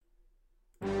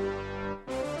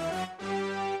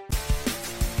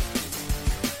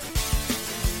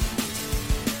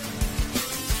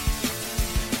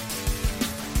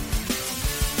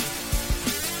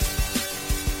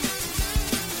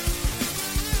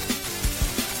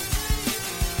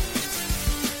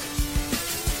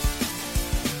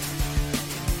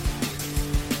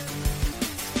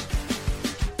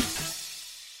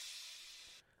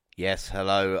Yes,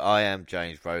 hello, I am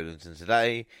James Rowlands, and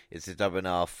today it's the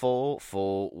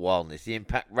WNR441. It's the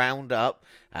Impact Roundup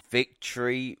at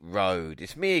Victory Road.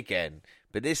 It's me again,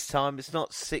 but this time it's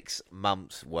not 6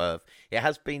 months worth. It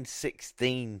has been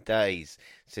 16 days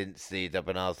since the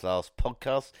WNR's last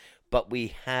podcast, but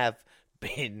we have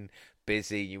been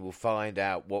busy. You will find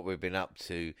out what we've been up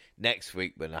to next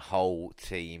week when the whole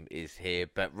team is here.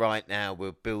 But right now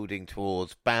we're building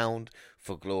towards Bound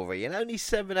for Glory, and only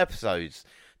 7 episodes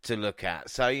to look at.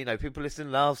 So, people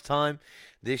listened last time.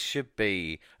 This should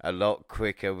be a lot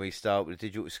quicker. We start with a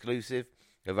digital exclusive.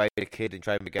 The Kid and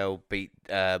Trey Miguel beat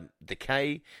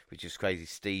Decay, which is Crazy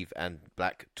Steve and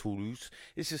Black Toulouse.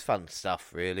 This is fun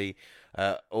stuff, really.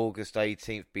 August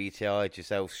 18th, BTI,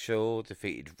 Giselle Shaw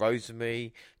defeated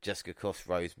Rosemary. Jessica Cross,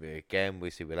 Rosemary again.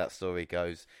 We'll see where that story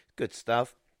goes. Good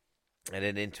stuff. And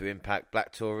then into Impact,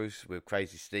 Black Taurus with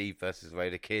Crazy Steve versus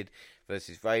Ray the Kid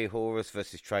versus Ray Horus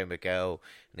versus Trey Miguel.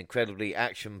 An incredibly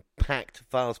action-packed,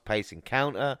 fast-paced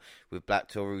encounter with Black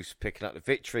Taurus picking up the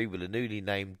victory with a newly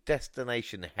named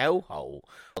Destination Hellhole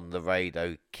on the Ray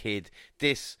the Kid.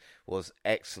 This was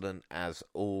excellent as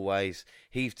always.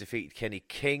 Heath defeated Kenny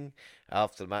King.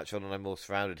 After the match, on No More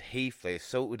surrounded Heath. They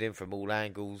assaulted him from all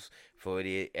angles.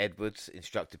 Freddie Edwards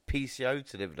instructed PCO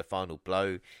to deliver the final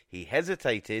blow. He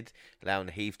hesitated, allowing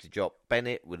Heath to drop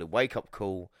Bennett with a wake-up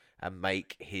call and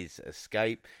make his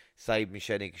escape. Save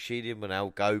Michelle and Kashidian will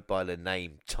now go by the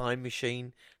name Time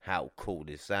Machine. How cool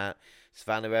is that?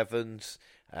 Savannah Evans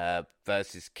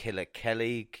versus Killer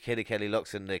Kelly. Killer Kelly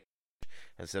locks in the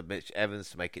and submits Evans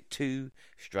to make it 2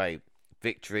 straight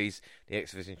victories. The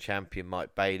X-Division champion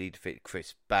Mike Bailey defeated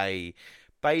Chris Bay.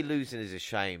 Bay losing is a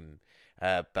shame,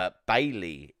 but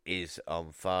Bailey is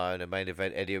on fire. In the main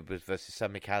event, Eddie Edwards versus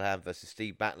Sammy Callahan versus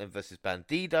Steve Macklin versus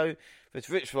Bandido versus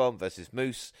Rich Swann versus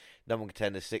Moose. Number 1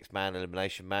 contender 6-man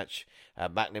elimination match.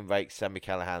 Macklin rakes Sammy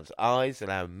Callahan's eyes,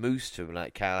 allowing Moose to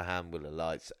eliminate Callahan with the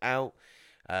lights out.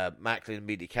 Macklin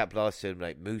immediately capitalized to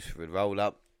eliminate Moose for a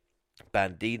roll-up.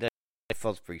 Bandido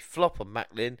Fosbury flop on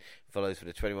Macklin, follows with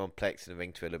a 21-plex in the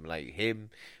ring to eliminate him.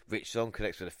 Rich Swann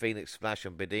connects with a Phoenix splash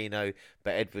on Bandino,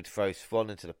 but Edward throws Swann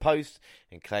into the post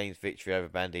and claims victory over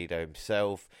Bandido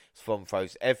himself. Swann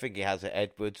throws everything he has at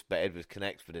Edwards, but Edwards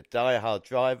connects with a die-hard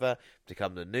driver to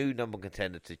become the new number 1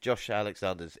 contender to Josh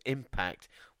Alexander's Impact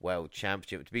World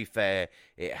Championship. To be fair,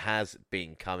 it has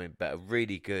been coming, but a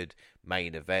really good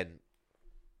main event.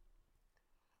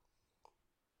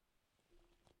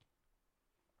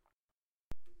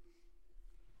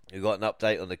 We got an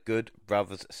update on the Good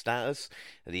Brothers status.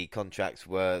 The contracts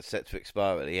were set to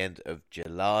expire at the end of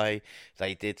July.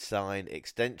 They did sign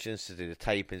extensions to do the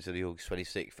tapings of the August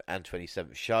 26th and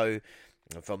 27th show.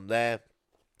 And from there,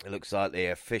 it looks like they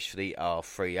officially are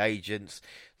free agents.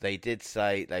 They did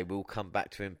say they will come back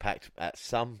to Impact at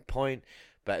some point,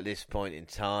 but at this point in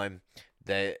time,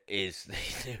 there is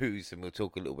the news, and we'll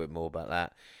talk a little bit more about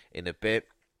that in a bit.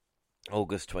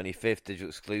 August 25th, digital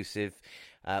exclusive.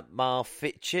 Mar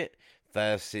Fitchett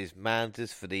versus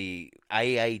Manders for the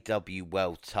AAW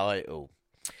World title.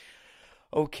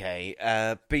 Okay,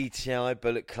 BTI,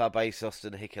 Bullet Club, Ace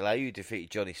Austin, Hikuleo defeated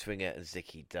Johnny Swinger and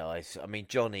Zicky Dice. I mean,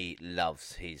 Johnny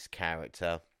loves his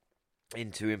character.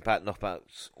 Into Impact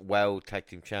Knockouts World Tag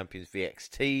Team Champions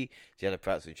VXT. Jenna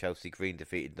Pratt and Chelsea Green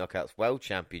defeated Knockouts World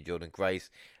Champion Jordan Grace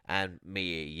and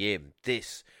Mia Yim.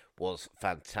 This was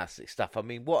fantastic stuff. I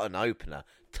mean, what an opener.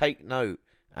 Take note,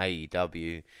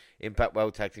 AEW. Impact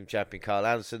World Tag Team Champion Carl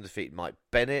Anderson defeated Mike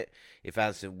Bennett. If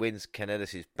Anderson wins, Ken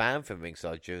Ellis is banned from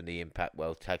ringside during the Impact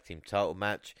World Tag Team title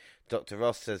match. Dr.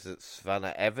 Ross says that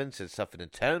Savannah Evans had suffered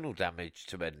internal damage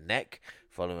to her neck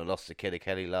following a loss to Killer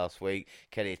Kelly last week.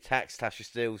 Kelly attacks Tasha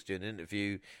Steelz during an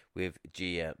interview with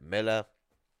Gia Miller.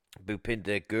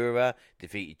 Bhupinder Gura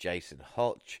defeated Jason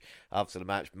Hotch. After the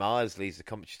match, Myers leaves the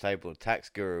commentary table and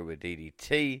attacks Gura with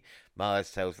DDT.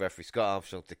 Myers tells referee Scott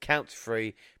Armstrong to count to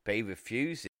 3, but he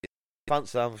refuses.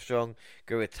 Punts Armstrong.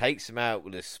 Gura takes him out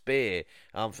with a spear.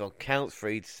 Armstrong counts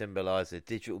 3 to symbolise a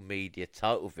digital media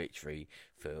title victory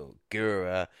for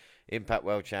Gura. Impact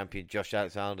World Champion Josh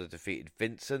Alexander defeated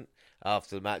Vincent.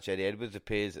 After the match, Eddie Edwards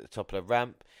appears at the top of the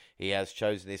ramp. He has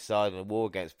chosen his side in a war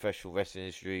against professional wrestling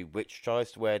industry, which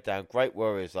tries to wear down great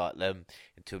warriors like them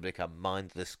until they become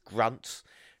mindless grunts.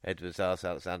 Edwards asks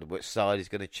Alexander which side he's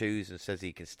going to choose and says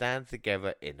he can stand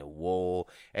together in a war.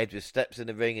 Edwards steps in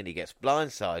the ring and he gets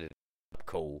blindsided.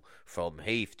 Call from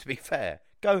Heath. To be fair,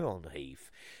 go on, Heath.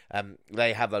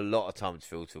 They have a lot of time to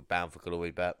fill to Bound for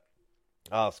Glory, but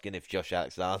asking if Josh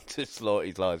Alexander slaughtered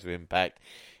his lives with Impact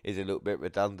is a little bit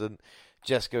redundant.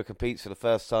 Jessica competes for the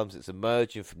first time since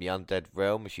emerging from the undead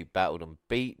realm as she battled and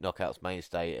beat Knockouts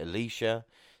mainstay Alicia.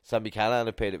 Sammy Callahan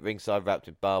appeared at ringside wrapped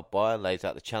in barbed wire and lays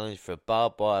out the challenge for a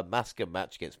barbed wire massacre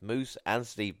match against Moose and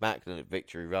Steve Macklin at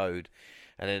Victory Road.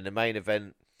 And in the main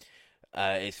event,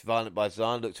 it's Violent by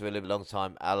Design, look to relive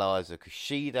long-time allies of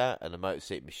Kushida and the Motor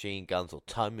City Machine Guns, or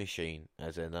Time Machine,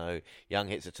 as they know. Young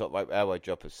hits a top rope elbow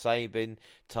drop of Sabin.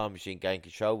 Time Machine gain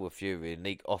control with Fury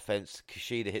unique offense.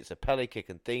 Kushida hits a Pele kick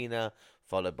and Dina,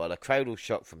 followed by the cradle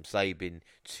shot from Sabin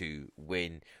to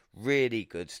win. Really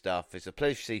good stuff. It's a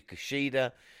pleasure to see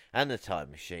Kushida and the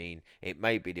Time Machine. It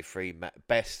may be the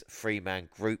best three-man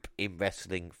group in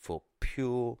wrestling for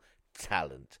pure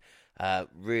talent.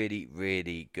 Really,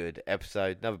 really good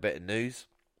episode. Another bit of news.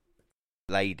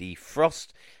 Lady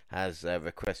Frost has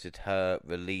requested her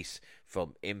release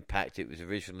from Impact. It was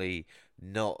originally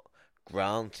not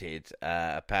granted.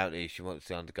 Apparently she wants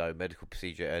to undergo a medical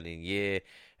procedure early in the year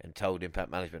and told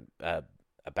Impact Management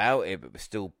about it, but was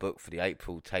still booked for the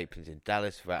April tapings in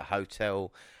Dallas without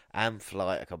hotel and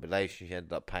flight accommodation. She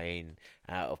ended up paying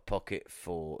out of pocket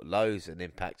for loads, and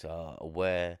Impact are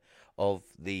aware of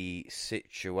the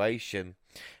situation.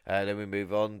 Then we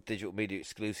move on. Digital media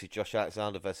exclusive: Josh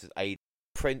Alexander versus A.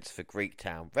 Prince for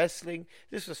Greektown Wrestling.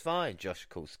 This was fine. Josh, of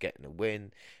course, getting a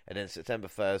win. And then September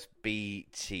 1st,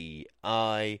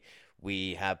 BTI.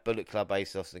 We have Bullet Club,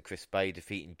 Ace Austin and Chris Bay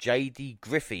defeating JD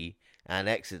Griffey and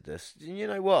Exodus. And you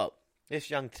know what?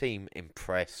 This young team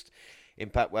impressed.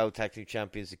 Impact World Tag Team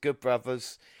Champions, the Good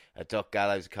Brothers. Doc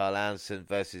Gallows and Carl Anderson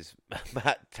versus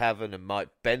Matt Taven and Mike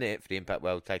Bennett for the Impact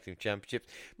World Tag Team Championships.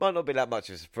 Might not be that much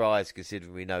of a surprise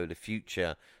considering we know the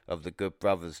future of the Good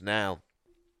Brothers now.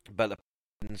 But the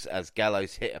as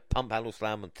Gallows hit a pump handle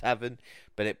slam on Taven,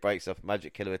 Bennett breaks off a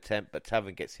Magic Killer attempt, but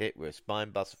Taven gets hit with a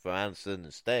spine buster from Anderson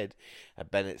instead,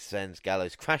 and Bennett sends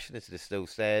Gallows crashing into the steel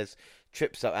stairs,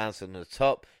 trips up Anderson on the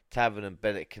top. Taven and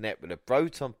Bennett connect with a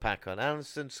Broton pack on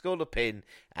Anderson, score the pin,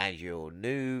 and your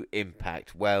new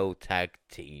Impact World Tag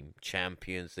Team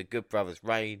Champions. The Good Brothers'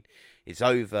 reign is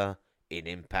over in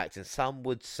Impact, and some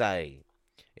would say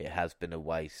it has been a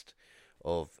waste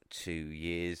of 2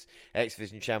 years.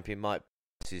 X-Division Champion Mike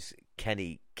versus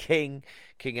Kenny King.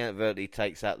 King inadvertently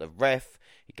takes out the ref.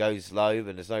 He goes low,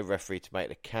 and there's no referee to make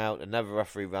the count. Another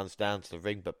referee runs down to the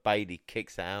ring, but Bailey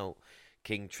kicks it out.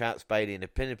 King traps Bailey in a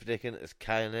pinning predicament as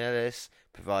Kane Ellis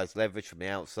provides leverage from the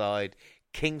outside.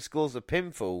 King scores a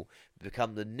pinfall to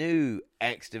become the new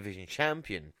X Division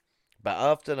champion. But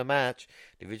after the match,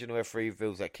 the original referee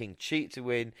reveals that King cheated to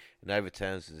win and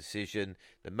overturns the decision.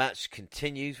 The match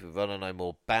continues with Honor No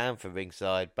More banned for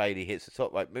ringside. Bailey hits the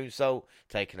top rope moonsault,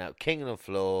 taking out King on the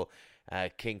floor.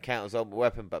 King counters on the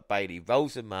weapon, but Bailey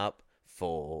rolls him up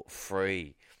for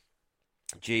free.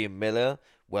 Gian Miller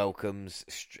welcomes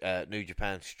New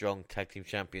Japan Strong Tag Team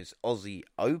Champions Aussie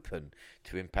Open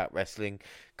to Impact Wrestling.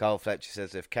 Carl Fletcher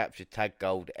says they've captured tag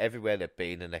gold everywhere they've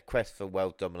been, and their quest for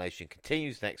world domination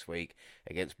continues next week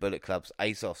against Bullet Club's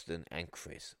Ace Austin and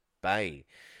Chris Bay.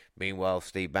 Meanwhile,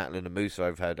 Steve Macklin and Moose are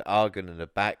overheard arguing in the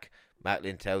back.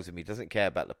 Macklin tells him he doesn't care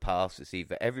about the past. It's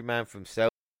either every man for himself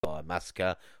by a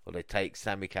massacre, or they take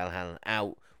Sammy Callahan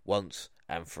out once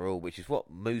and for all, which is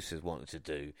what Moose has wanted to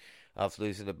do. After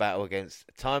losing the battle against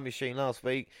Time Machine last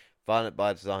week, Violent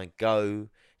by Design go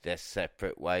their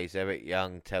separate ways. Eric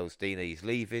Young tells Dina he's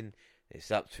leaving.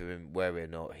 It's up to him whether or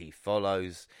not he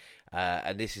follows.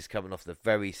 And this is coming off the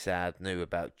very sad news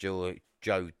about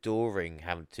Joe Doring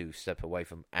having to step away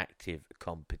from active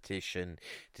competition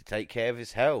to take care of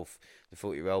his health. The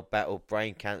 40-year-old battled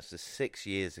brain cancer 6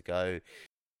 years ago,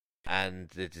 and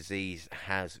the disease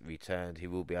has returned. He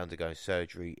will be undergoing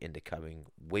surgery in the coming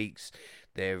weeks.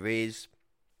 There is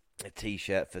a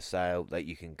t-shirt for sale that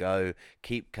you can go.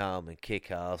 Keep calm and kick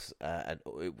ass, and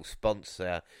it will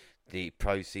sponsor. The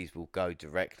proceeds will go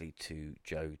directly to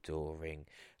Joe Doring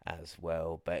as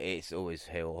well. But it's always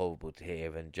horrible to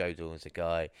hear, and Joe Doring's a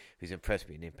guy who's impressed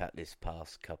me in Impact this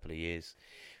past couple of years.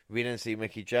 We then see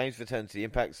Mickie James return to the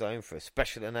Impact Zone for a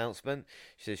special announcement.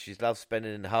 She says she's loved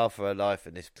spending half of her life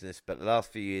in this business, but the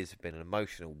last few years have been an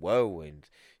emotional whirlwind.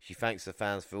 She thanks the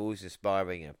fans for always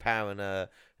inspiring and empowering her,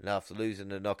 and after losing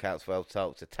the Knockouts World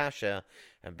title to Tasha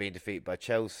and being defeated by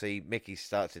Chelsea, Mickie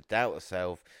starts to doubt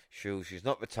herself. She's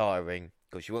not retiring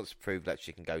because she wants to prove that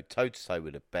she can go toe-to-toe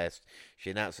with the best. She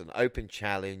announced an open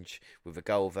challenge with a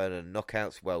goal of earning a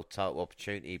Knockouts World title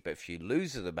opportunity, but if she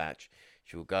loses the match,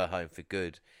 she will go home for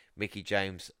good. Mickie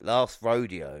James' last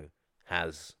rodeo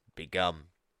has begun.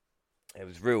 There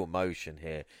was real emotion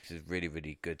here. This is really,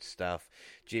 really good stuff.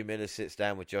 Jim Miller sits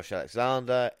down with Josh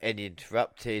Alexander. Eddie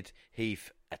interrupted.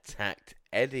 Heath attacked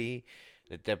Eddie.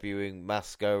 The debuting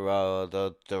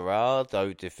Mascarado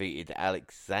Dorado defeated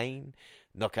Alex Zane.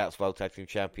 Knockouts World Tag Team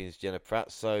Champions Jenna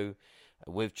Pratso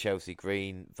with Chelsea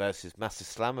Green versus Master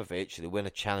Slamovich. The winner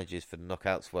challenges for the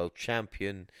Knockouts World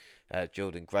Champion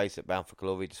Jordan Grace at Bound for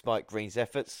Glory. Despite Green's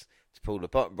efforts to pull the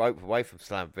bottom rope away from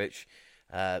Slamovich,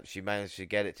 she managed to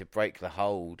get it to break the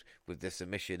hold with the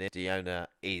submission Diona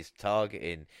is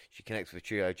targeting. She connects with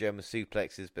trio German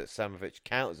suplexes, but Slamovich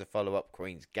counters a follow-up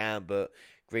Queen's Gambit.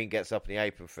 Green gets up in the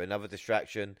apron for another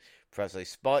distraction. Presley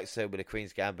spikes her with a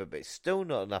Queen's Gambit, but it's still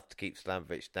not enough to keep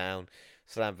Slamovich down.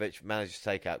 Slamovich manages to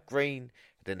take out Green,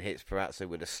 then hits Perazzo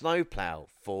with a snowplow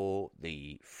for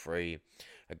the 3.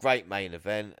 A great main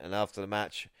event, and after the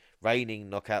match, reigning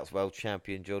Knockouts World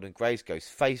Champion Jordan Grace goes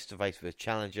face-to-face with a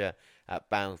challenger at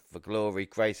Bound for Glory.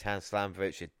 Grace hands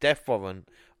Slamovich a death warrant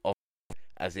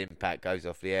as Impact goes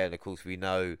off the air, and of course we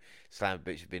know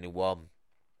Slamovich has been in one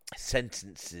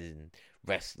sentencing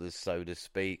wrestlers, so to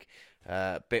speak.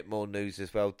 A bit more news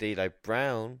as well. D'Lo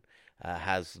Brown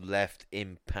has left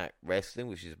Impact Wrestling,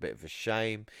 which is a bit of a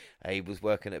shame. He was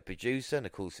working at producer and,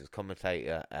 of course, as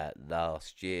commentator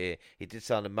last year. He did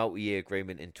sign a multi-year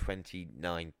agreement in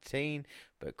 2019,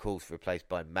 but, of course, replaced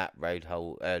by Matt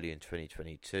Roadhole early in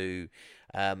 2022.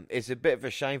 It's a bit of a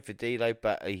shame for D'Lo,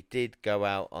 but he did go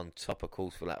out on top, of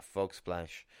course, for that frog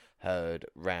splash heard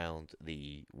round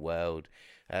the world.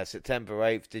 September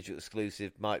 8th, digital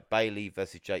exclusive, Mike Bailey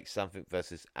versus Jake Something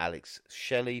versus Alex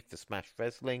Shelley for Smash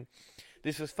Wrestling.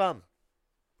 This was fun.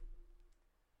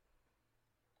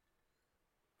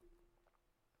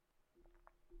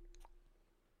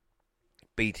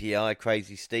 BTI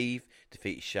Crazy Steve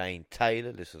defeated Shane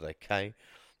Taylor. This was okay.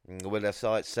 With their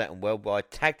sights set on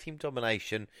worldwide tag team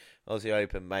domination, Aussie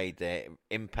Open made their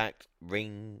Impact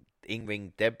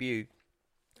in-ring debut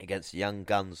against the Young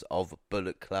Guns of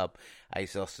Bullet Club,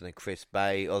 Ace Austin and Chris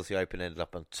Bay. Aussie Open ended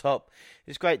up on top.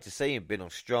 It's great to see him been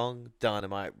on Strong,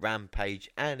 Dynamite, Rampage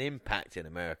and Impact in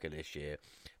America this year.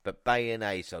 But Bay and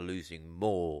Ace are losing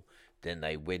more than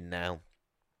they win now.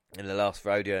 In the last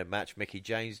rodeo match, Mickey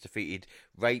James defeated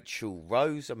Rachel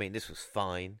Rose. I mean, this was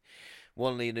fine.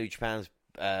 One of the New Japan's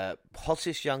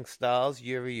hottest young stars,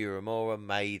 Yuri Uemura,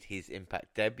 made his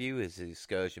Impact debut as his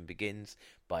excursion begins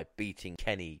by beating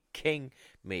Kenny King.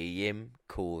 Mia Yim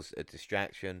caused a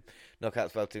distraction.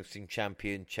 Knockouts World Team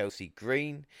Champion Chelsea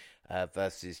Green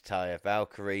versus Taya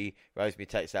Valkyrie. Rosemary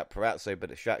takes out Perazzo, but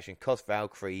distraction cost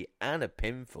Valkyrie and a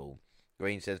pinfall.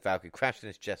 Green says Valkyrie crashed in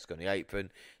his chest on the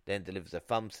apron, then delivers a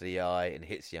thumb to the eye and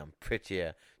hits the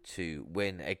Unprettier to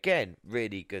win. Again,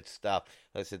 really good stuff.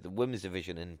 Like I said, the women's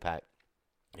division Impact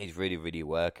is really, really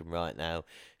working right now.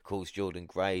 Of course, Jordan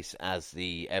Grace as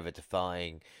the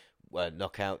ever-defying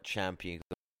knockout champion,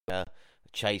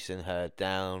 chasing her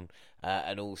down.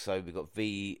 And also we've got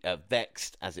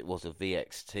Vexed, as it was a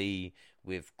VXT,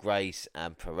 with Grace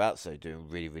and Perazzo doing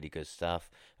really, really good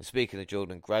stuff. And speaking of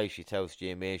Jordan Grace, she tells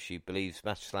GME she believes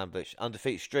Master Slambush's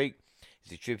undefeated streak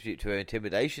is a tribute to her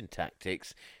intimidation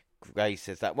tactics. Grace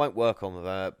says that won't work on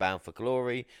her Bound for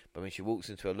Glory, but when she walks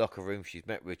into a locker room, she's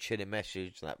met with a chilling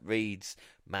message that reads,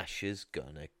 "Masha's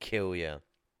gonna kill ya."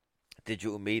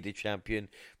 Digital Media Champion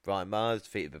Brian Myers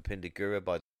defeated Bapinda Gura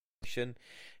by decision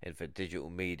in the Digital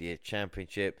Media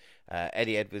Championship.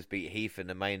 Eddie Edwards beat Heath in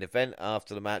the main event.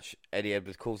 After the match, Eddie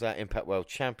Edwards calls out Impact World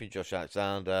Champion Josh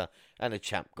Alexander, and the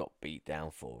champ got beat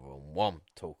down 4-on-1.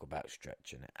 Talk about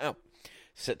stretching it out.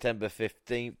 September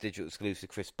 15th, digital exclusive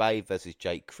Chris Bay versus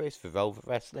Jake Chris for Revolver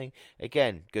Wrestling.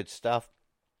 Again, good stuff.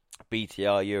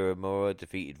 BTR Uemura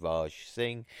defeated Raj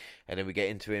Singh. And then we get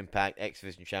into Impact.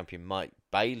 X-Division Champion Mike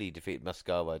Bailey defeated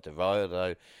Mascara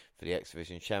Dorado for the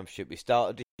X-Division Championship. We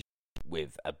started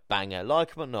with a banger.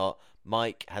 Like him or not,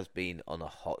 Mike has been on a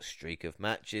hot streak of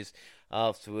matches.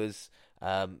 Afterwards,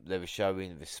 they were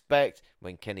showing respect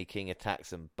when Kenny King attacks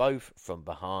them both from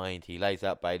behind. He lays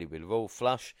out Bailey with a royal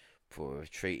flush for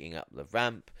retreating up the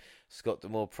ramp. Scott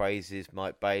D'Amore praises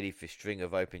Mike Bailey for a string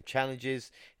of open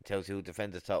challenges. He tells he'll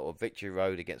defend the title of Victory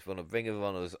Road against one of Ring of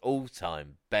Honor's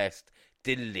all-time best.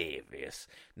 Delirious.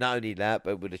 Not only that,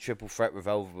 but with a triple threat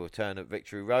revolver return at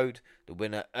Victory Road, the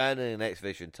winner earning an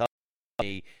X-Division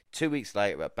title 2 weeks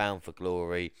later at Bound for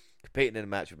Glory. Competing in the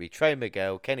match will be Trey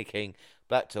Miguel, Kenny King,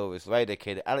 Black Taurus, Raider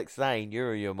Kid, Alex Zane,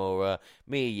 Yuri Uemura,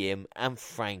 Mia Yim, and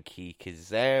Frankie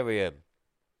Kazarian.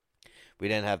 We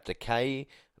then have Decay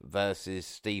versus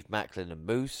Steve Macklin and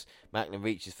Moose. Macklin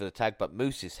reaches for the tag, but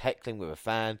Moose is heckling with a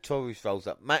fan. Taurus rolls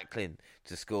up Macklin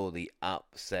to score the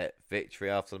upset victory.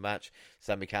 After the match,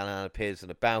 Sami Callihan appears on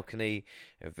the balcony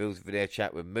and reveals a video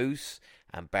chat with Moose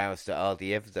and barrister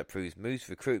R.D. Evans that proves Moose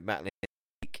recruit Macklin to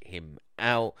take him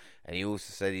out. And he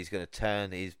also said he's going to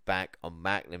turn his back on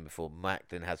Macklin before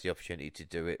Macklin has the opportunity to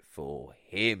do it for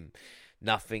him.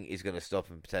 Nothing is going to stop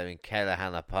him from tearing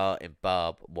Callahan apart in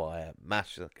barbed wire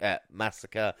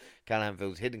massacre. Callahan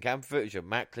reveals hidden camera footage of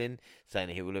Macklin saying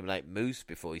he will eliminate Moose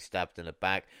before he's stabbed in the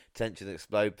back. Tensions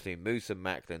explode between Moose and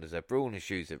Macklin as they brawl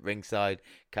ensues at ringside.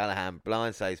 Callahan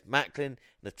blindsides Macklin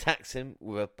and attacks him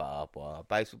with a barbed wire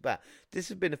baseball bat. This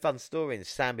has been a fun story, and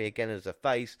Sammy again as a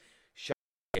face.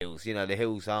 Hills, the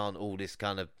Hills aren't all this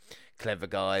kind of clever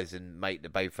guys and make the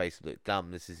babyface look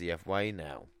dumb. This is the F way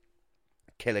now.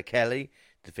 Killer Kelly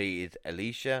defeated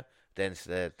Alicia, then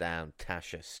stared down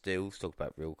Tasha Steele. Talk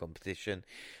about real competition.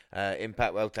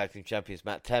 Impact World Tag Team Champions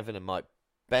Matt Taven and Mike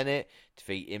Bennett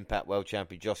defeat Impact World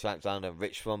Champion Josh Alexander and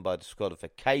Rich Swann by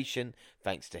disqualification,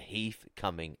 thanks to Heath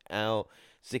coming out.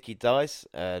 Zicky Dice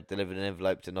delivered an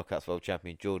envelope to Knockouts World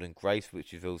Champion Jordan Grace,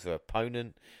 which reveals her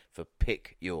opponent for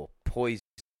Pick Your Poison.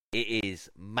 It is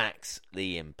Max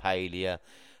the Impaler.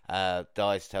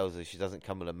 Dice tells her she doesn't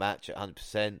come with a match at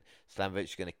 100%. Slamovich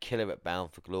is going to kill her at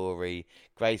Bound for Glory.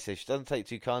 Grace says she doesn't take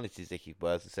too kindly to Zicky's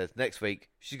words and says next week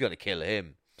she's going to kill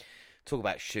him. Talk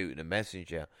about shooting a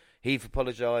messenger. Heath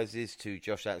apologises to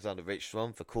Josh Alexander Rich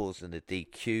Swann for causing the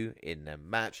DQ in the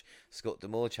match. Scott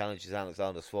D'Amore challenges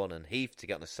Alexander Swann and Heath to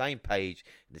get on the same page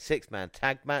in the six-man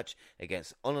tag match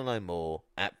against Honor No More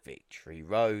at Victory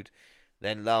Road.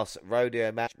 Then last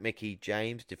rodeo match, Mickey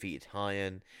James defeated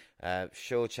Hyan.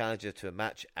 Shaw challenger to a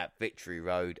match at Victory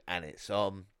Road, and it's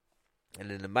on. And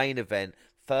in the main event,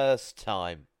 first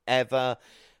time ever,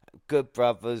 Good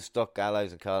Brothers, Doc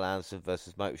Gallows and Carl Anderson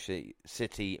versus Motor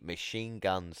City Machine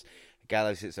Guns.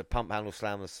 Gallows hits a pump handle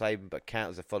slam on Sabin, but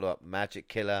counters a follow-up Magic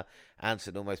Killer.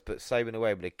 Anderson almost puts Sabin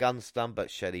away with a gun stun,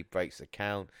 but Shelley breaks the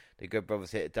count. The Good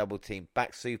Brothers hit a double team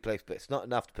back suplex, but it's not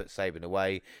enough to put Sabin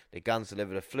away. The Guns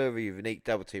delivered a flurry of unique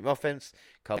double team offense,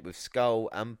 coupled with Skull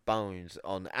and Bones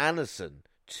on Anderson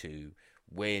to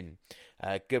win.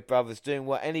 Good Brothers doing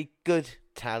what any good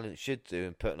talent should do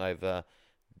and putting over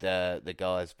the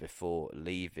guys before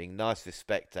leaving. Nice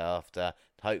respect after.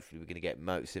 Hopefully we're going to get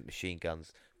Motor City Machine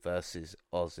Guns versus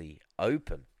Aussie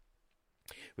Open.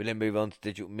 We then move on to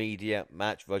digital media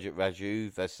match. Roger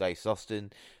Raju versus Ace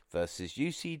Austin versus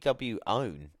UCW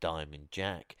own Diamond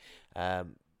Jack.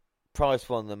 Price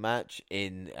won the match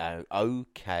in an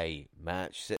okay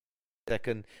match.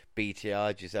 Second,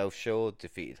 BTI Giselle Shaw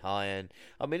defeated Hyan.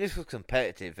 I mean, this was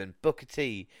competitive, and Booker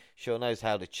T sure knows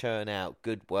how to churn out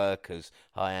good workers.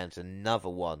 Hyan's another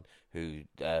one who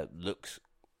looks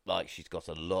like she's got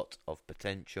a lot of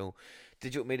potential.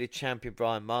 Digital Media Champion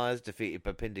Brian Myers defeated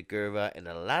Bapinda Gura in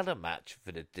a ladder match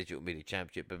for the Digital Media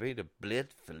Championship. Bapinda bled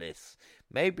for this.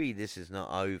 Maybe this is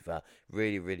not over.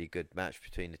 Really, really good match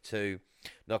between the two.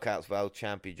 Knockouts World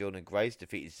Champion Jordan Grace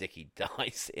defeated Zicky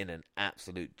Dice in an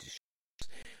absolute destroy.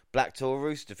 Black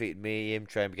Taurus defeated Miriam,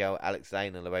 Trey Miguel, Alex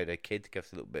Zane and Laredo Kid to give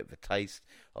us a little bit of a taste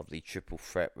of the triple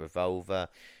threat revolver.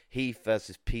 Heath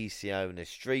versus PCO in a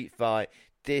street fight.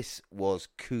 This was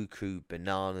cuckoo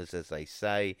bananas, as they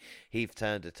say. Heath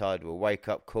turned the tide with a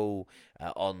wake-up call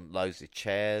on loads of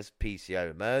chairs.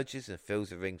 PCO emerges and fills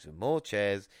the rings with more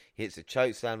chairs. He hits a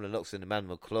chokeslam and knocks in the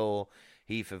Manual Claw.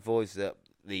 Heath avoids the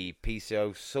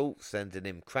PCO assault, sending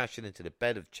him crashing into the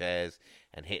bed of chairs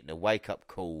and hitting a wake-up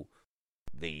call.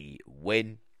 The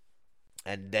win.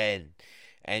 And then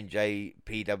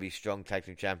NJPW Strong Tag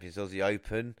Team Champions Aussie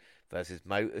Open versus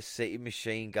Motor City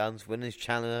Machine Guns winners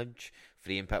challenge for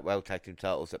the Impact World Tag Team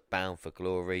titles at Bound for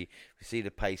Glory. We see the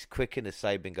pace quicken as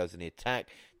Sabin goes in the attack,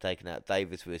 taking out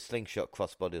Davis with a slingshot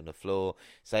crossbody on the floor.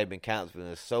 Sabin counters with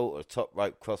an assault or a top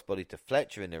rope crossbody to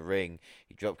Fletcher in the ring.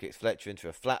 He dropkicks Fletcher into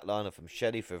a flatliner from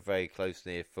Shelley for a very close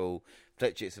near fall.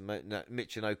 Fletcher hits a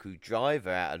Michinoku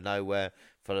driver out of nowhere,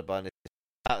 followed by an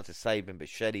out to Sabin, but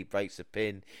Shelley breaks a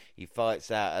pin. He fights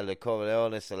out a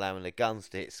Corleones, allowing the Guns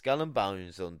to hit Skull and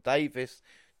Bones on Davis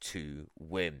to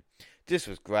win. This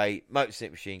was great. Motor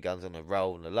City Machine Guns on a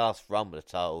roll, and the last run with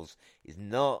the titles is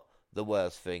not the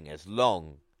worst thing as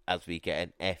long as we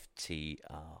get an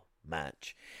FTR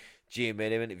match. Gia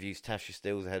Miller interviews Tasha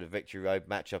Steele ahead of Victory Road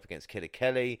matchup against Killer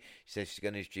Kelly. She says she's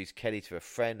going to introduce Kelly to a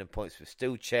friend and points to a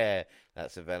steel chair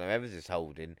that Savannah Evans is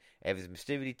holding. Evans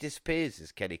mysteriously disappears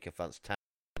as Kelly confronts Tasha.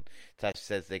 Tasha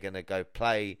says they're going to go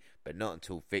play, but not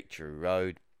until Victory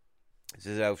Road.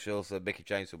 Giselle Shaw said Mickey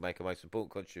James will make a most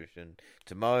important contribution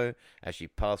tomorrow as she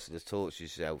passes the torch to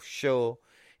Giselle Shaw.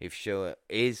 If Shaw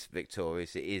is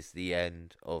victorious, it is the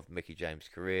end of Mickey James'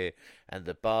 career. And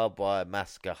the barbed wire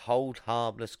massacre hold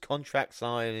harmless contract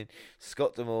signing.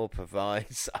 Scott D'Amore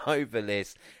provides over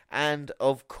this. And,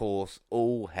 of course,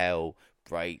 all hell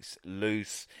breaks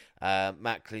loose.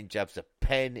 Macklin jabs a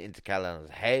pen into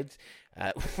Callahan's head.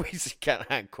 We see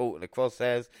Callahan caught in the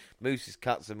crosshairs. Moose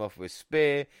cuts him off with a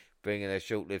spear. bringing their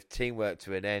short-lived teamwork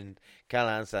to an end.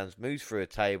 Callahan Sands moves through a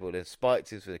table, then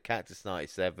spikes him for the Cactus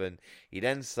 97. He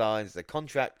then signs the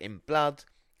contract in blood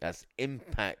as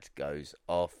Impact goes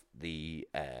off the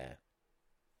air.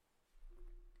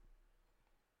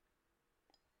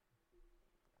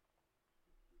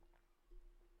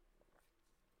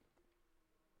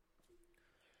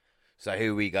 So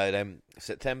here we go then.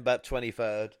 September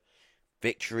 23rd,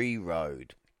 Victory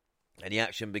Road. And the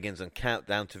action begins on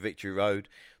Countdown to Victory Road.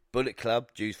 Bullet Club,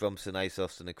 Juice Robinson, Ace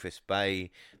Austin and Chris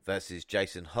Bay versus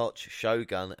Jason Hotch,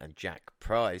 Shogun and Jack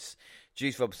Price.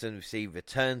 Juice Robinson received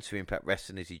return to Impact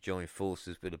Wrestling as he joined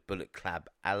forces with the Bullet Club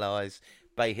allies.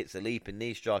 Bay hits a leaping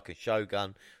knee strike on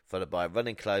Shogun, followed by a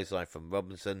running clothesline from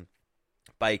Robinson.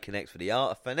 Bay connects with the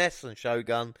art of finesse on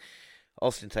Shogun.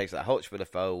 Austin takes a Hotch with a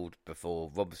fold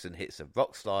before Robinson hits a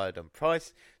rock slide on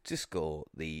Price to score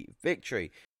the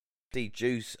victory. See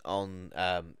Juice on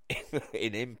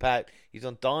in Impact. He's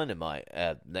on Dynamite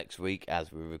next week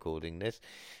as we're recording this.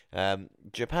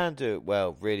 Japan do it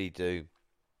well, really do.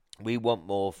 We want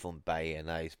more from Bay and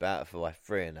Ace, about for like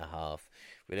 3.5.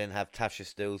 We then have Tasha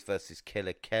Steelz versus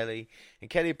Killer Kelly. And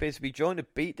Kelly appears to be enjoying a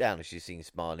beatdown as she's seen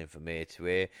smiling from ear to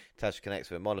ear. Tasha connects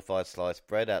with a modified sliced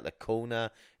bread out the corner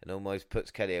and almost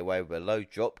puts Kelly away with a low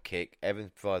drop kick.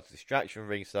 Evans provides a distraction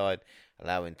ringside,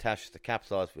 allowing Tasha to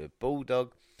capitalise with a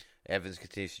bulldog. Evans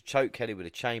continues to choke Kelly with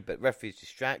a chain, but referee is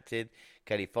distracted.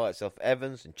 Kelly fights off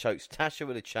Evans and chokes Tasha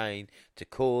with a chain to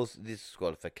cause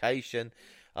disqualification.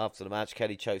 After the match,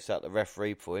 Kelly chokes out the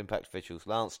referee before Impact officials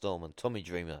Lance Storm and Tommy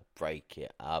Dreamer break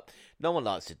it up. No one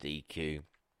likes a DQ,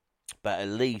 but at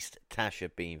least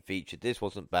Tasha being featured. This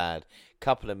wasn't bad.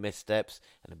 Couple of missteps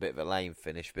and a bit of a lame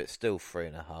finish, but still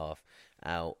 3.5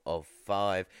 out of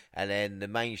 5. And then the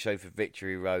main show for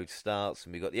Victory Road starts,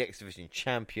 and we've got the X Division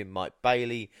champion Mike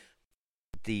Bailey.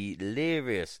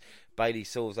 Delirious. Bailey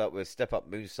saws up with a step-up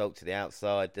moonsault to the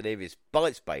outside. Delirious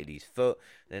bites Bailey's foot,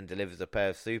 then delivers a pair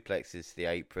of suplexes to the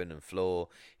apron and floor.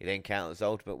 He then counters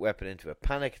Ultimate Weapon into a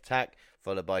panic attack,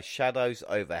 followed by Shadows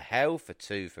over Hell for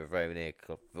 2 for a very near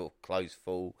close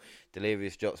fall.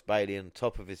 Delirious drops Bailey on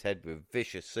top of his head with a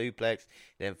vicious suplex.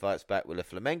 He then fights back with a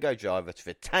flamenco driver to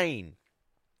retain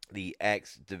the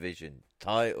X Division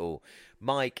title.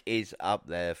 Mike is up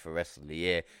there for Wrestler of the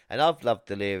Year, and I've loved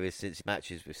Delirious since his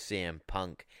matches with CM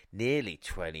Punk nearly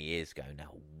 20 years ago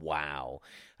now. Wow.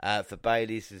 For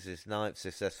Bailey, this is his 9th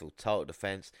successful title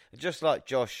defense, and just like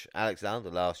Josh Alexander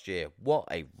last year, what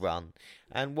a run,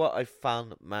 and what a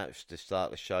fun match to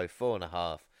start the show.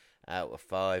 4.5 out of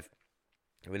 5.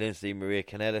 We then see Maria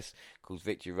Kanellis calls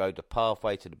Victory Road the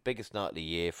pathway to the biggest night of the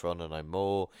year for Honor No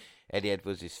More. Eddie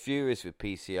Edwards is furious with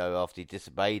PCO after he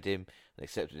disobeyed him and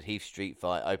accepted Heath Street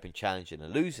Fight Open Challenge in a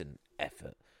losing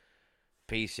effort.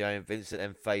 PCO and Vincent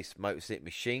then face Motor City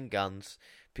Machine Guns.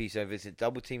 PCO and Vincent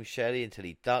double team Shelley until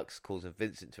he ducks, causing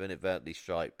Vincent to inadvertently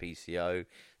strike PCO.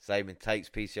 Sabin takes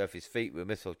PCO off his feet with a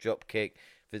missile drop kick.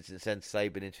 Vincent sends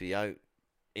Sabin into the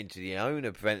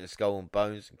owner, preventing skull and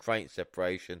bones and crane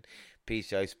separation.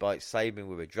 PCO spikes Sabin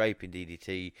with a draping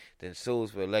DDT, then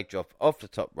soars with a leg drop off the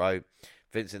top rope.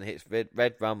 Vincent hits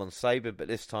red rum on Sabin, but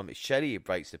this time it's Shelley who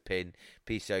breaks the pin.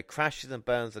 PCO crashes and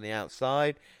burns on the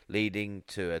outside, leading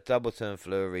to a double turn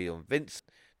flurry on Vincent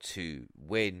to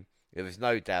win. There was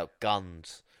no doubt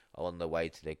Guns are on the way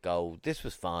to their goal. This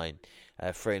was fine.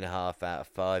 3.5 out of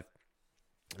 5.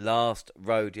 Last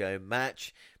rodeo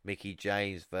match, Mickey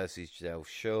James versus Giselle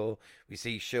Shaw. We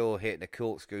see Shaw hitting a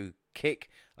corkscrew kick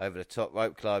over the top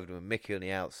rope, colliding with Mickey on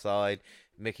the outside.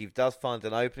 Mickey does find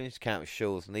an opening to counter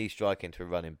Shaw's knee strike into a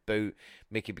running boot.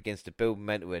 Mickey begins to build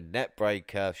momentum with a net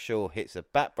breaker. Shaw hits a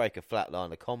backbreaker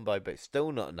flatliner combo, but it's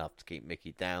still not enough to keep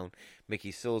Mickey down.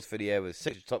 Mickey soars through the air with a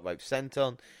 6 top rope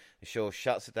senton. Shaw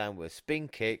shuts her down with a spin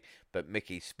kick, but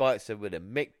Mickey spikes her with a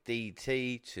Mick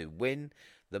DT to win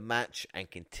the match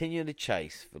and continue the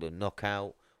chase for the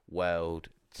Knockout World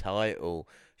title.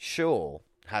 Shaw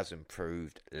has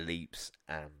improved leaps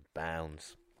and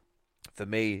bounds. For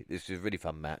me, this was a really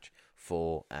fun match.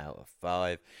 4 out of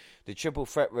 5. The Triple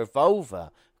Threat Revolver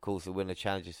calls the winner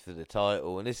challenges for the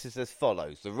title, and this is as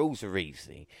follows. The rules are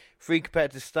easy. 3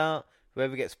 competitors start.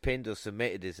 Whoever gets pinned or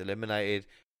submitted is eliminated.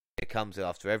 It comes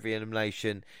after every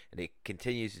elimination, and it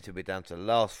continues until we're down to the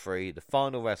last 3. The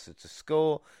final wrestler to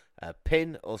score a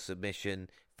pin or submission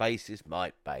faces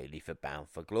Mike Bailey for Bound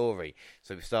for Glory.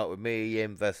 So we start with Mia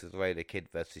Yim versus Raider Kid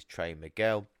versus Trey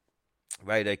Miguel.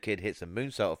 Raider Kid hits a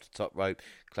moonsault off the top rope,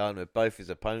 climbing with both his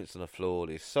opponents on the floor.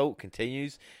 The assault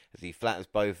continues as he flattens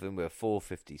both of them with a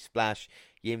 450 splash.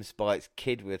 Yim spikes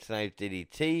Kid with a tornado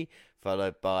DDT,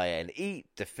 followed by an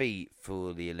defeat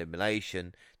for the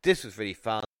elimination. This was really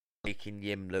fun. making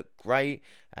Yim look great.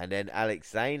 And then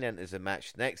Alex Zane enters the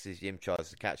match next as Yim tries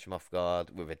to catch him off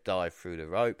guard with a dive through the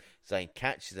rope. Zane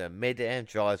catches her mid-air and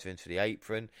drives her into the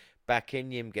apron. Back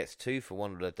in, Yim gets 2 for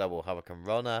 1 with a double Hurricane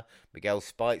Runner. Miguel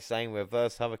spikes Zane with a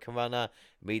reverse Hurricane Runner.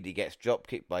 Immediately gets drop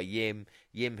kicked by Yim.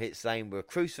 Yim hits Zane with a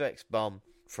Crucifix Bomb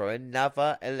for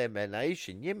another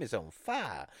elimination. Yim is on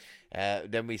fire.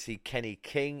 Then we see Kenny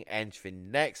King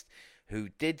entering next, who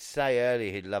did say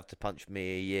earlier he'd love to punch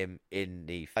Mia Yim in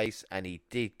the face, and he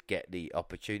did get the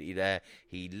opportunity there.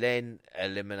 He then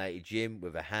eliminated Yim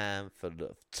with a handful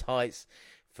of tights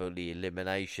for the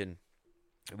elimination.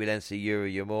 We then see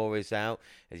Yuri Yamura's out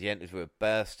as he enters with a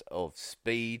burst of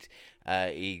speed.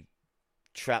 He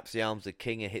traps the arms of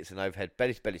King and hits an overhead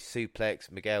belly-to-belly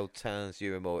suplex. Miguel turns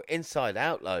Uemura inside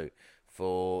out low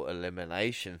for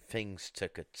elimination. Things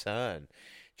took a turn.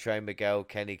 Trey Miguel,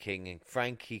 Kenny King, and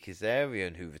Frankie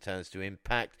Kazarian, who returns to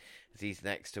Impact as he's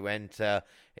next to enter.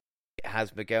 It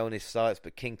has Miguel in his sights,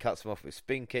 but King cuts him off with a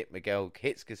spin kick. Miguel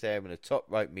hits Kazarian with a top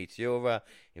rope Meteora,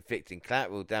 inflicting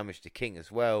collateral damage to King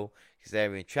as well.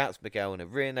 Kazarian traps Miguel in a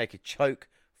rear naked choke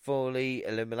for the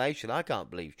elimination. I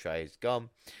can't believe Trey is gone.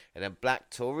 And then Black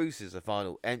Taurus is the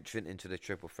final entrant into the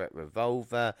Triple Threat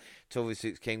Revolver. Taurus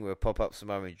hits King with a pop-up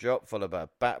Samoan drop, followed by a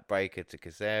backbreaker to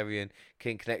Kazarian.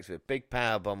 King connects with a big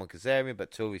power bomb on Kazarian,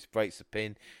 but Taurus breaks the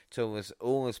pin. Taurus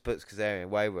almost puts Kazarian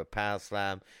away with a power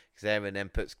slam. Kazarian then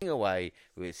puts King away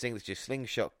with his signature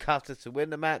slingshot cutter to win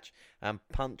the match and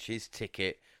punch his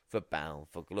ticket for Bound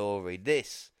for Glory.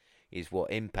 This is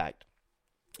what Impact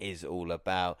is all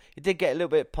about. It did get a little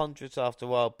bit ponderous after a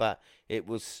while, but it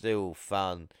was still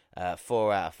fun.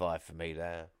 4 out of 5 for me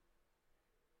there.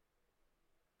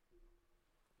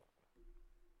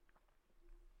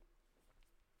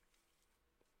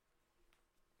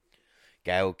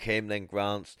 Gail Kim then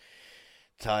grants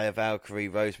Taya Valkyrie,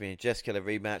 Rosemary and Jessica the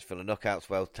rematch for the Knockouts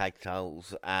World Tag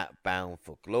Titles at Bound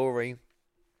for Glory.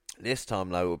 This time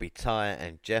though, it will be Taya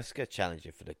and Jessica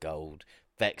challenging for the gold.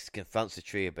 Vex confronts the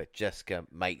trio, but Jessica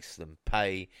makes them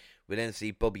pay. We then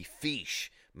see Bobby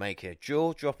Fish make a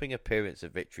jaw-dropping appearance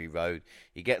at Victory Road.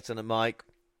 He gets on the mic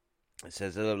and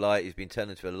says Little Light he's been turned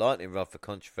into a lightning rod for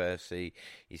controversy.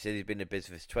 He said he's been in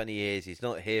business for 20 years. He's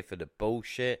not here for the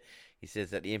bullshit. He says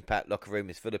that the Impact locker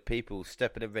room is full of people who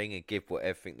step in the ring and give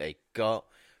everything they got.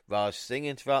 Raj Singh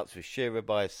interrupts with Shira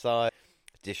by his side,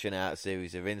 dishing out a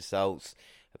series of insults.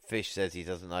 Fish says he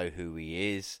doesn't know who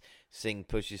he is. Singh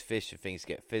pushes Fish and things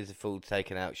get physical,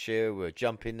 taking out Shira with a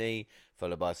jumping knee,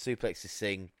 followed by a suplex to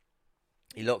Singh.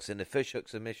 He locks in the fish hook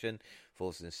submission,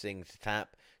 forcing Singh to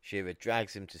tap. Shira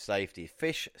drags him to safety.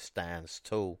 Fish stands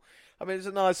tall. I mean, it's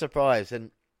a nice surprise,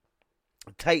 and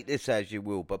take this as you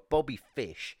will, but Bobby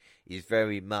Fish is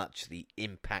very much the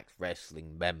Impact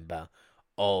Wrestling member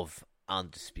of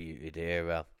Undisputed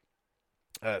Era.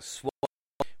 Swan.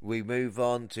 We move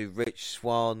on to Rich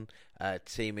Swann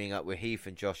teaming up with Heath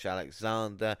and Josh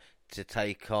Alexander to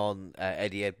take on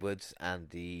Eddie Edwards and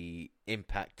the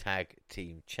Impact Tag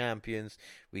Team Champions.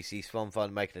 We see Swann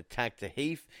finally making a tag to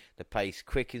Heath. The pace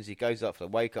quickens. He goes up for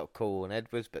the wake-up call on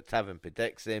Edwards, but Tavern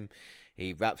protects him.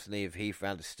 He wraps the knee of Heath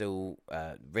around a steel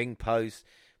ring post,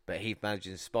 but Heath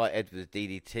manages to spite Edwards'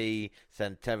 DDT,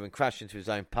 send Tavern crashing into his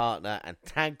own partner, and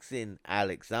tags in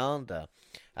Alexander.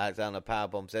 Alexander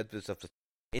powerbombs Edwards off the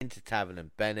into Tavern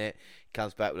and Bennett. He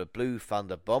comes back with a Blue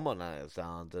Thunder bomb on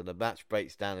Alexander. The match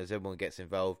breaks down as everyone gets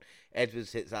involved.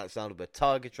 Edwards hits Alexander with a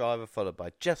Tiger Driver, followed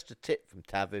by just a tip from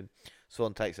Tavern.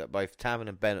 Swann takes up both Tavern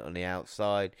and Bennett on the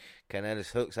outside. Ken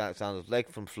Ellis hooks Alexander's leg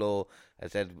from floor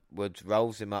as Edwards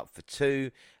rolls him up for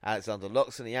 2. Alexander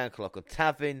locks in the ankle lock on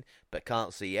Tavern, but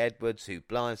can't see Edwards, who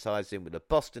blindsides him with a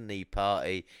Boston Knee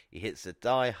Party. He hits the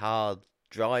Die Hard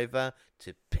Driver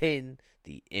to pin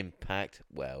the Impact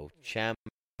World Champion.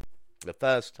 The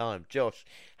first time Josh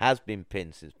has been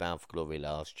pinned since Bound for Glory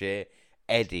last year.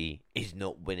 Eddie is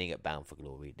not winning at Bound for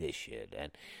Glory this year then.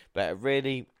 But a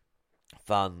really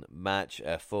fun match,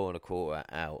 4.25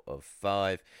 out of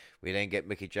 5. We then get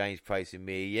Mickey James praising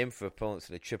Mia Yim for opponents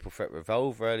in the Triple Threat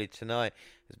Revolver early tonight.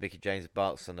 As Mickey James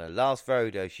embarks on her last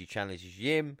rodeo, she challenges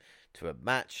Yim to a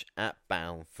match at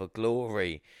Bound for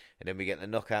Glory. And then we get the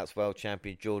Knockouts World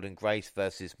Champion Jordan Grace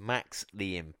versus Max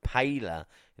the Impaler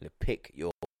in a Pick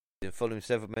Your following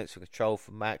several minutes of control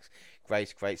from Max.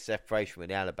 Grace creates separation with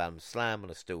the Alabama Slam on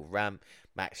a steel ramp.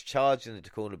 Max charges into the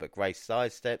corner, but Grace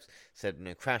sidesteps, sending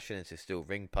him crashing into a steel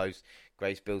ring post.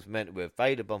 Grace builds momentum with a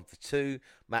Vader bomb for 2.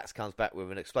 Max comes back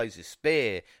with an explosive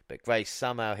spear, but Grace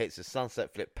somehow hits a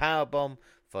sunset flip power bomb,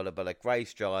 followed by the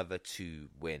Grace Driver to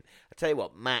win. I tell you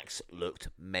what, Max looked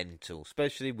mental,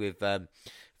 especially with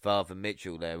Father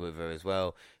Mitchell there with her as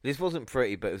well. This wasn't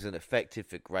pretty, but it was an effective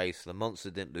for Grace. The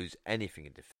Monster didn't lose anything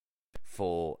in defense.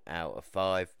 4 out of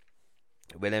 5.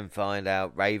 We'll then find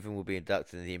out Raven will be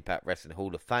inducted in the Impact Wrestling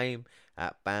Hall of Fame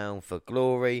at Bound for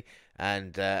Glory.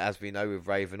 And as we know with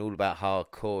Raven, all about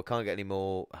hardcore. Can't get any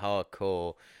more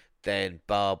hardcore than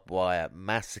Barbed Wire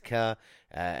Massacre.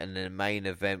 And in the main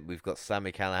event, we've got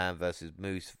Sami Callihan versus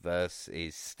Moose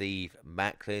versus Steve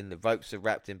Macklin. The ropes are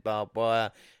wrapped in barbed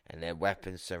wire and their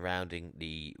weapons surrounding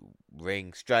the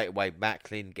ring. Straight away,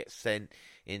 Macklin gets sent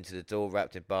into the door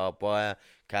wrapped in barbed wire.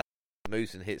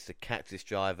 Moose and hits the Cactus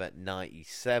Driver at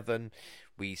 97.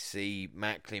 We see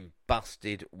Macklin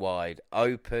busted wide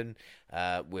open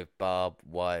with barbed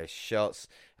wire shots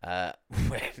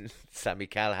when Sami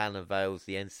Callihan unveils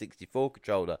the N64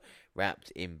 controller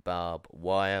wrapped in barbed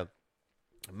wire.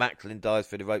 Macklin dives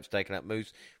through the ropes, taking out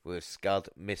Moose with a Scud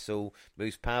missile.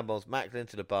 Moose powerbombs Macklin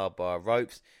to the barbed wire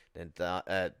ropes, then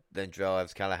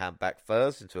drives Callihan back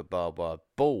first into a barbed wire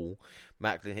ball.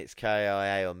 Macklin hits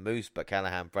KIA on Moose, but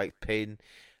Callihan breaks pin.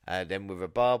 Then with a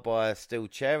barbed wire steel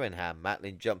chair in hand,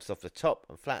 Macklin jumps off the top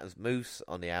and flattens Moose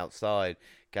on the outside.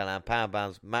 Callihan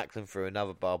powerbombs Macklin through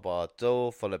another barbed wire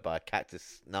door, followed by a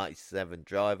Cactus 97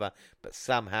 driver, but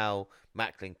somehow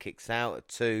Macklin kicks out at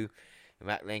 2.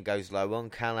 Macklin goes low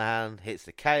on Callihan, hits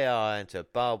the KI into a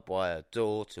barbed wire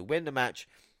door to win the match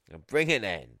and bring an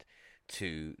end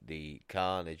to the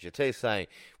carnage. I tell you saying,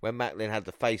 when Macklin had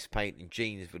the face paint and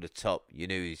jeans with the top, you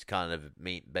knew he's kind of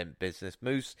bent business.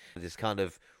 Moose, this kind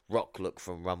of rock look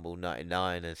from Rumble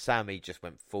 99, and Sammy just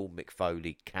went full Mick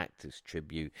Foley Cactus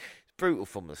tribute. It's brutal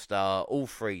from the start. All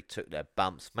three took their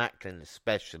bumps, Macklin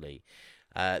especially.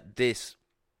 This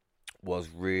was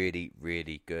really,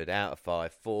 really good. Out of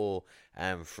 5, 4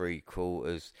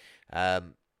 3/4.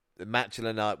 The match of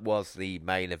the night was the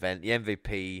main event. The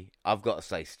MVP, I've got to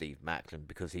say Steve Macklin,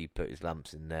 because he put his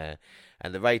lumps in there.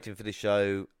 And the rating for the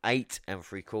show, 8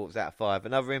 3/4 out of 5.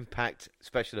 Another Impact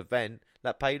special event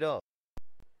that paid off.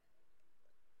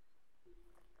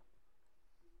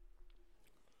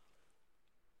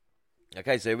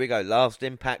 Okay, so here we go. Last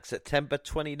Impact, September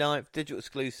 29th, digital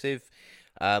exclusive.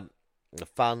 A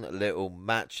fun little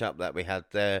matchup that we had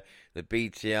there. The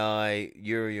BTI,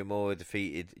 Yuri Uemura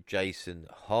defeated Jason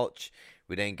Hotch.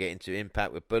 We then get into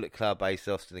Impact with Bullet Club, Ace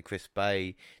Austin and Chris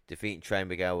Bay defeating Trey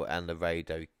Miguel and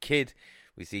Laredo Kid.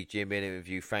 We see Jim in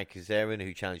interview Frank Kazarian,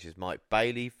 who challenges Mike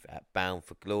Bailey at Bound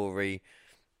for Glory.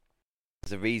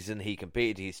 The reason he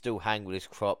competed, he's still hanging with his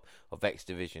crop of X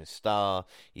Division star.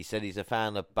 He said he's a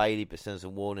fan of Bailey, but sends a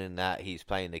warning that he's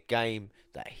playing the game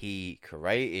that he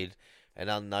created. An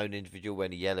unknown individual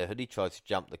wearing a yellow hoodie tries to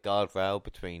jump the guardrail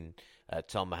between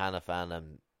Tom Hannafan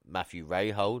and Matthew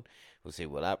Rayhold. We'll see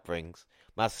what that brings.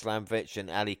 Maslamvich and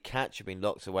Ali Catch have been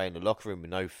locked away in the locker room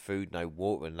with no food, no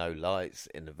water, and no lights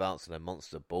in advance of their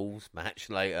Monster Balls match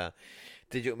later.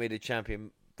 Digital Media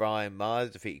Champion Brian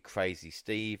Myers defeated Crazy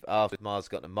Steve. After Myers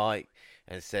got the mic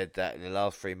and said that in the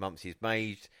last 3 months he's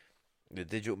made the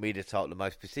Digital Media title the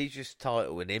most prestigious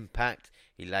title in Impact.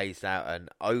 He lays out an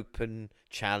open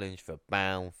challenge for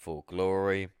Bound for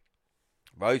Glory.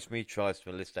 Rosemary tries to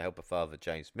enlist the help of Father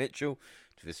James Mitchell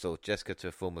to restore Jessica to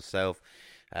her former self,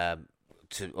 to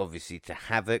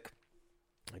Havoc.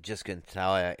 Jessica and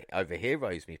Ty overhear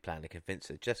Rosemary plan to convince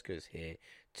her Jessica is here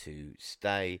to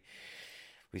stay.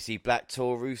 We see Black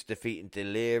Taurus defeating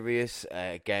Delirious.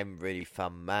 Again, really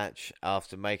fun match.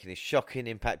 After making his shocking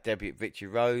Impact debut at Victory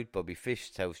Road, Bobby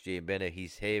Fish tells G Minna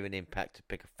he's here in Impact to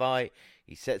pick a fight.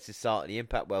 He sets his sight on the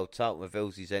Impact World title and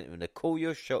reveals he's entering the Call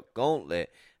Your Shot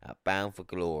Gauntlet at Bound for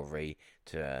Glory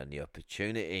to earn the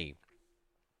opportunity.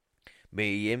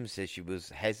 Mia Yim says she was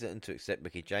hesitant to accept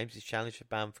Mickey James' challenge for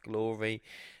Bound for Glory.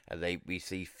 We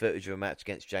see footage of a match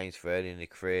against James for early in her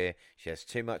career. She has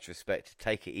too much respect to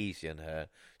take it easy on her.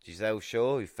 Giselle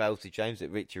Shaw, who fell to James at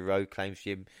Victory Road, claims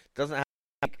Jim doesn't have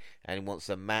a week and wants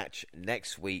a match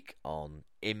next week on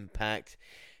Impact.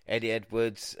 Eddie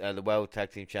Edwards, the World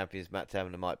Tag Team Champions, Matt Taven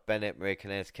and Mike Bennett, Maria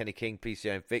Canales, Kenny King,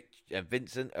 PCO and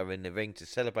Vincent are in the ring to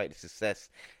celebrate the success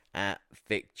at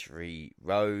Victory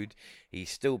Road. He's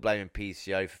still blaming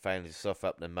PCO for failing to soften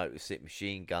up the Motor City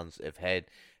Machine Guns of head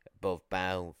above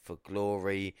Bound for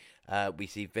Glory. We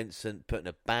see Vincent putting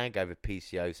a bag over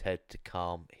PCO's head to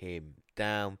calm him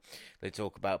down. They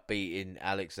talk about beating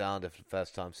Alexander for the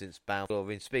first time since Bound for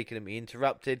Glory. And speaking of me,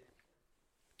 interrupted,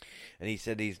 and he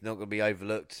said he's not going to be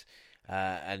overlooked,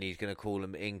 and he's going to call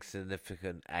him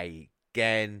insignificant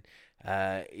again.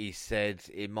 He said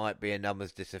it might be a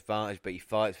numbers disadvantage, but he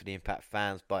fights for the Impact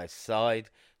fans by his side.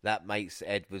 That makes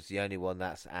Edwards the only one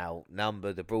that's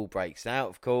outnumbered. The brawl breaks out,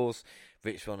 of course.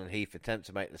 Richmond and Heath attempt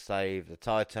to make the save. The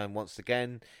tie turn once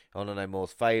again. Honor No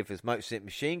More's favours. Motorcycle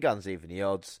Machine Guns even the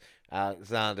odds.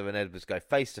 Alexander and Edwards go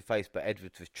face to face, but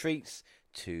Edwards retreats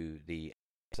to the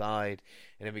side.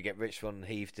 And then we get Richmond and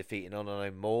Heath defeating Honor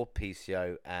No More,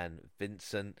 PCO and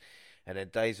Vincent. And then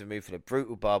days removed from the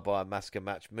brutal barbed wire massacre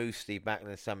match, Moose, Steve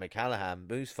Macklin and Sammy Callahan.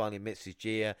 Moose finally admits his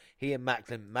Gia. He and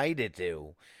Macklin made a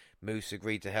deal. Moose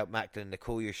agreed to help Macklin in the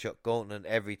Call Your Shot gauntlet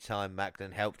every time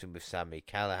Macklin helped him with Sammy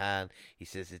Callahan. He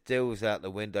says the deal was out the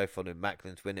window following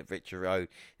Macklin's win at Victory Road.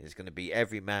 It's going to be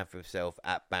every man for himself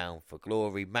at Bound for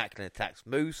Glory. Macklin attacks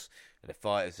Moose and the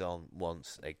fight is on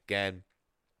once again.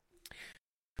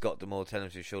 Scott D'Amore telling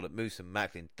him to ensure that Moose and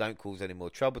Macklin don't cause any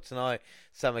more trouble tonight.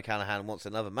 Sammy Callahan wants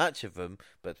another match of them,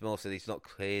 but D'Amore said he's not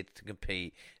cleared to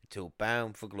compete until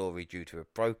Bound for Glory due to a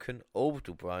broken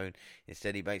orbital bone.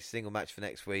 Instead, he makes a single match for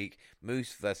next week,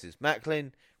 Moose versus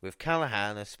Macklin, with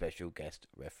Callahan as special guest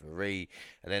referee.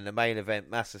 And then the main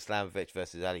event, Master Slamovich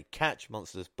versus Ali Catch,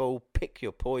 Monsters Ball, pick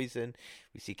your poison.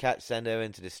 We see Catch send her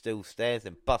into the steel stairs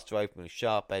and bust her open with a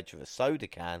sharp edge of a soda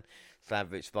can.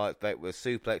 Slamovich fights back with a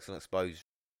suplex on exposed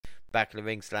back of the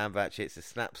ring. Slamovich hits a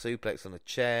snap suplex on a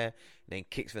chair, and then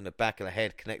kicks from the back of the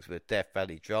head, connects with a Death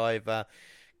Valley driver.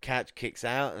 Catch kicks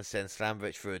out and sends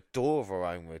Slamovich through a door of her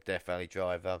own with a Death Valley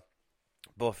driver.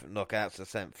 Both knockouts are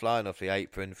sent flying off the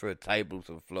apron through a table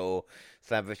to the floor.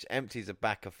 Slamovich empties a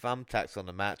back of thumbtacks on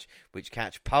the match, which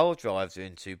Catch pile drives her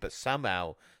into, but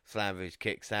somehow Slamovich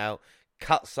kicks out.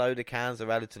 Cut soda cans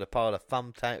are added to the pile of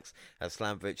thumbtacks as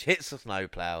Slamovich hits the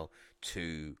snowplow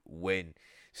to win.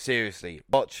 Seriously,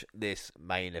 watch this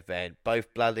main event.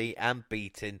 Both bloody and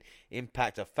beaten.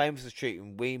 Impact are famous for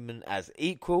treating women as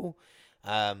equal.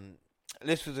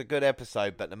 This was a good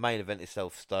episode, but the main event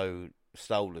itself stole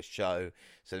the show.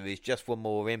 So there is just one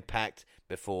more Impact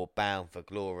before Bound for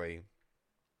Glory.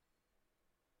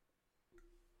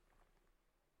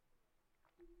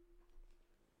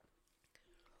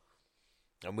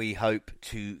 And we hope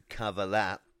to cover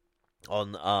that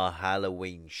on our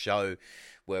Halloween show,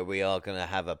 where we are going to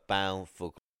have a Bound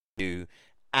for Glory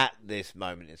at this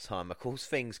moment in time. Of course,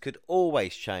 things could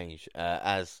always change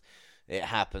as it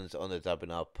happens on the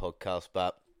WNR podcast,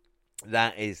 but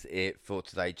that is it for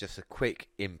today. Just a quick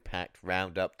Impact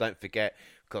roundup. Don't forget,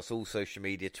 across all social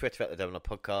media, Twitter at the WNR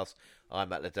podcast.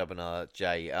 I'm at the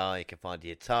WNRJR. You can find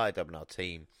the entire WNR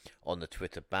team on the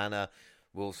Twitter banner.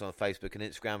 We're also on Facebook and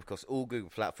Instagram, across all Google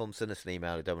platforms. Send us an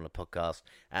email at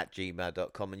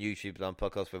WNRpodcast@gmail.com, and YouTube is on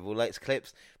podcast with all latest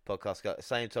clips. Podcasts go at the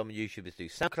same time on YouTube as do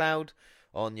SoundCloud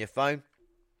on your phone.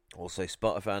 Also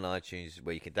Spotify and iTunes,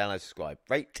 where you can download, subscribe,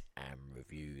 rate and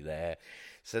review there.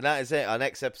 So that is it. Our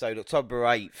next episode, October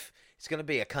 8th. It's going to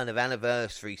be a kind of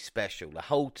anniversary special. The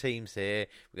whole team's here.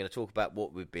 We're going to talk about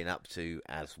what we've been up to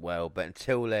as well. But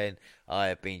until then, I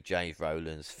have been James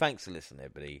Rowlands. Thanks for listening,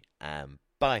 everybody, and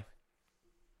bye.